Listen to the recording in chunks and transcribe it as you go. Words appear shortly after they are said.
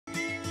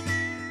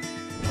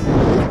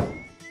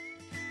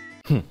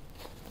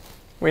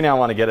We now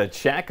want to get a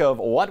check of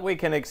what we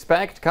can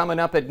expect coming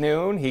up at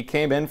noon. He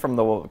came in from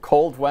the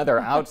cold weather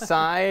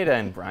outside,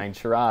 and Brian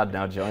Sherrod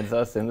now joins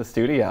us in the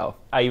studio.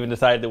 I even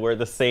decided to wear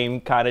the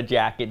same kind of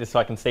jacket just so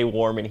I can stay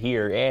warm in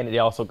here, and it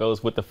also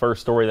goes with the first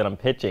story that I'm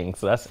pitching,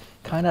 so that's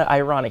kind of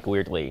ironic,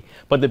 weirdly.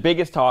 But the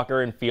biggest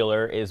talker and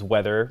feeler is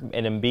weather,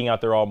 and I'm being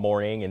out there all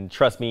morning, and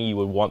trust me, you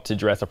would want to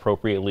dress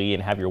appropriately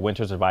and have your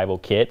winter survival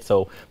kit.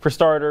 So for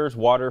starters,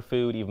 water,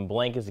 food, even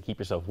blankets to keep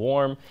yourself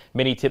warm,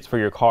 many tips for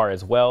your car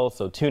as well,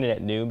 so tune in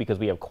at noon because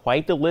we have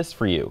quite the list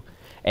for you.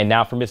 And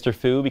now for Mr.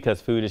 Food, because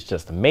food is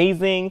just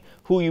amazing.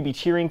 Who you'll be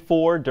cheering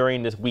for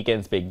during this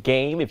weekend's big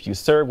game. If you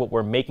serve what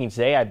we're making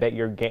today, I bet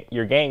your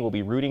gang will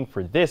be rooting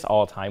for this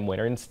all-time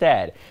winner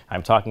instead.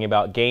 I'm talking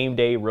about game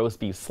day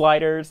roast beef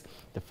sliders.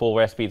 The full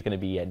recipe is going to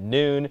be at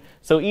noon.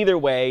 So either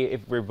way,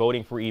 if we're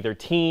voting for either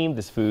team,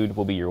 this food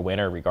will be your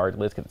winner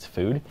regardless because it's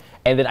food.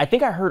 And then I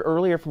think I heard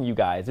earlier from you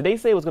guys, did they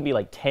say it was going to be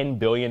like $10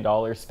 billion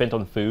spent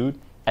on food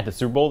at the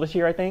Super Bowl this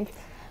year, I think? Is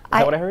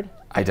that what I heard?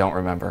 I don't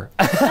remember.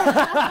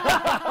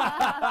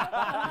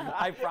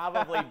 I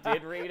probably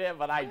did read it,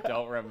 but I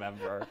don't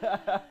remember.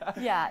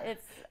 Yeah,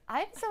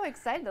 I'm so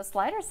excited. The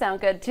sliders sound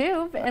good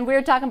too. And we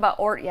were talking about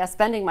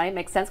spending money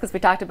makes sense because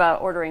we talked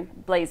about ordering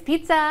Blaze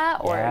Pizza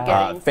or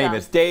getting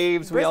Famous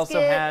Dave's we also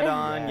brisket. had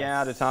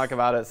on, to talk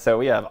about it. So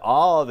we have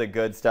all the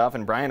good stuff.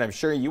 And Brian, I'm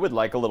sure you would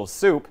like a little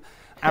soup.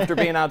 After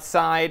being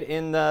outside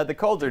in the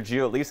cold, did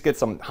you at least get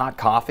some hot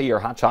coffee or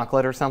hot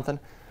chocolate or something?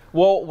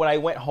 Well, when I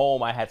went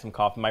home, I had some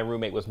coffee. My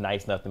roommate was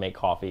nice enough to make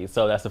coffee,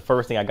 so that's the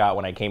first thing I got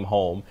when I came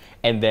home.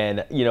 And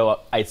then,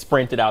 I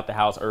sprinted out the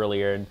house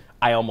earlier, and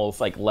I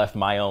almost left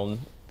my own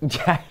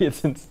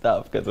jackets and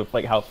stuff because of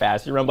how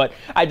fast you run. But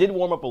I did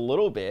warm up a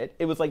little bit.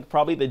 It was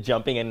probably the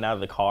jumping in and out of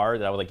the car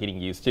that I was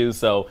getting used to.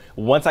 So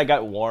once I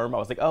got warm, I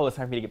was like, oh, it's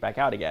time for me to get back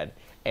out again.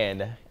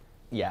 And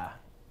yeah.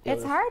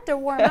 It's hard to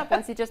warm up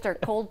once you just are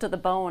cold to the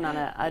bone on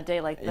a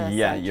day like this.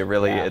 Yeah,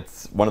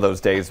 it's one of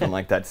those days when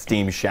that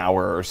steam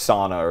shower or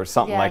sauna or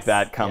something like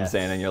that comes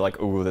in and you're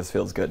like, ooh, this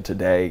feels good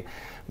today.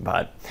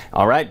 But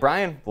all right,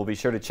 Brian, we'll be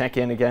sure to check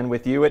in again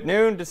with you at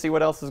noon to see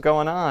what else is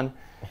going on.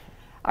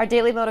 Our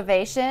daily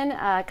motivation,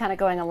 kind of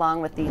going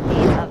along with the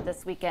theme of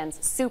this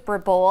weekend's Super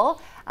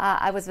Bowl.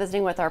 I was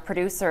visiting with our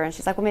producer and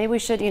she's like, well, maybe we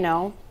should,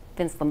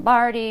 Vince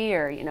Lombardi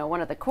or,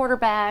 one of the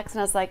quarterbacks. And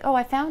I was like, oh,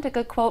 I found a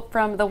good quote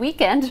from The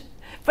Weeknd.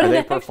 Are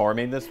they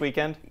performing this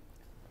weekend?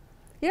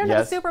 You don't know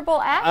the Super Bowl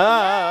act?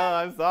 Oh,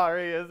 I'm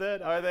sorry, is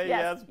it? Are they?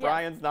 Yes.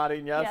 Brian's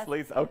nodding yes.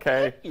 Lisa,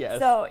 okay. Yes.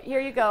 So here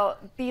you go.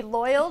 Be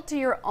loyal to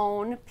your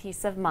own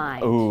peace of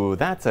mind. Ooh,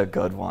 that's a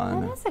good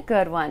one. That is a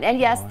good one. And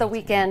yes, The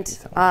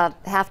Weeknd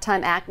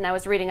halftime act, and I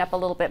was reading up a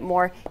little bit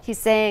more. He's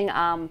saying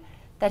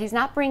that he's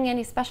not bringing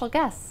any special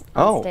guests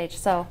on stage.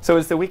 So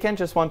is The Weeknd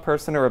just one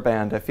person or a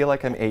band? I feel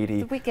like I'm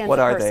 80. The Weeknd's what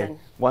are they?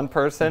 One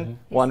person?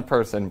 Mm-hmm. One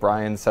person.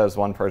 Brian says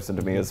one person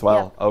to me as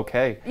well. Yep.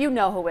 Okay. You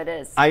know who it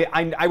is.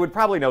 I would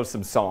probably know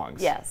some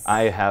songs. Yes.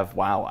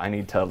 I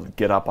need to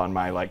get up on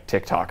my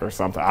TikTok or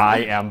something.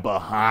 I am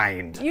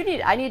behind.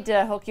 I need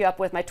to hook you up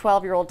with my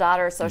 12-year-old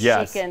daughter so she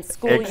can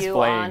school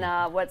you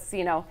on what's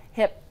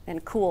hip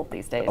and cool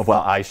these days.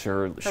 Well, I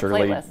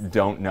surely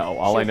don't know.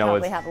 All I know is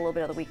probably have a little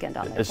bit of The Weeknd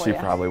on there for you. She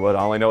probably would.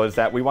 All I know is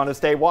that we want to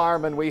stay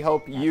warm, and we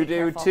hope you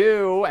do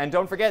too. And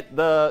don't forget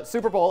the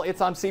Super Bowl.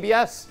 It's on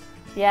CBS.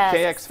 Yes,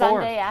 KX4.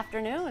 Sunday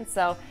afternoon.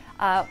 So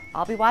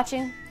I'll be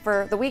watching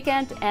for The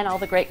Weeknd and all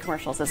the great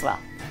commercials as well.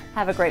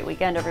 Have a great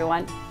weekend,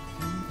 everyone.